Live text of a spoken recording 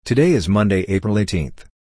Today is Monday, April 18th.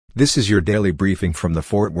 This is your daily briefing from the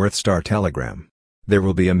Fort Worth Star-Telegram. There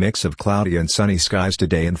will be a mix of cloudy and sunny skies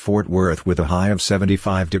today in Fort Worth with a high of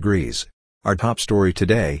 75 degrees. Our top story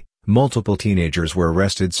today: multiple teenagers were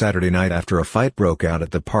arrested Saturday night after a fight broke out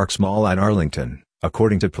at the Parks Mall at Arlington,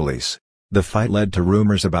 according to police. The fight led to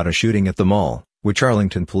rumors about a shooting at the mall, which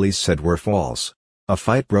Arlington police said were false. A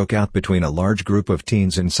fight broke out between a large group of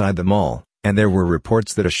teens inside the mall, and there were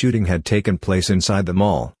reports that a shooting had taken place inside the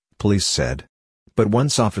mall, police said. But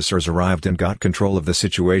once officers arrived and got control of the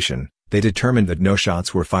situation, they determined that no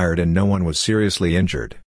shots were fired and no one was seriously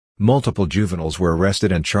injured. Multiple juveniles were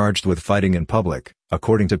arrested and charged with fighting in public,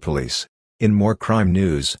 according to police. In more crime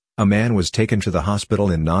news, a man was taken to the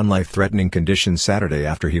hospital in non-life-threatening condition Saturday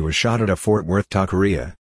after he was shot at a Fort Worth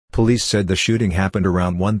taqueria. Police said the shooting happened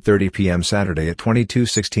around 1:30 p.m. Saturday at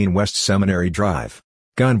 2216 West Seminary Drive.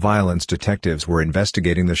 Gun violence detectives were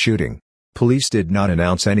investigating the shooting. Police did not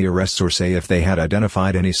announce any arrests or say if they had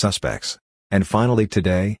identified any suspects. And finally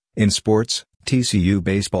today, in sports, TCU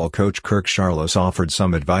baseball coach Kirk Saarloos offered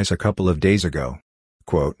some advice a couple of days ago.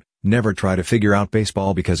 Quote, "Never try to figure out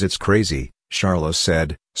baseball because it's crazy," Saarloos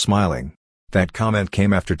said, smiling. That comment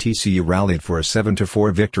came after TCU rallied for a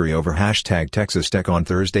 7-4 victory over #Texas Tech on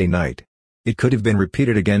Thursday night. It could have been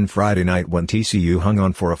repeated again Friday night when TCU hung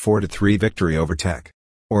on for a 4-3 victory over Tech.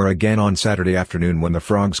 Or again on Saturday afternoon when the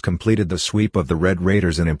Frogs completed the sweep of the Red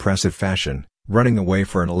Raiders in impressive fashion, running away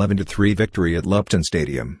for an 11-3 victory at Lupton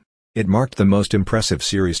Stadium. It marked the most impressive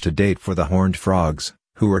series to date for the Horned Frogs,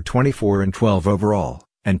 who are 24-12 overall,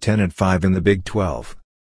 and 10-5 in the Big 12.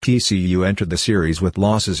 TCU entered the series with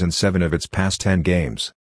losses in 7 of its past 10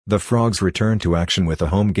 games. The Frogs return to action with a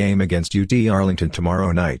home game against UT Arlington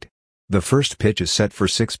tomorrow night. The first pitch is set for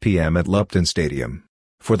 6 p.m. at Lupton Stadium.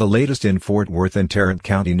 For the latest in Fort Worth and Tarrant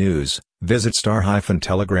County news, visit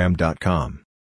star-telegram.com.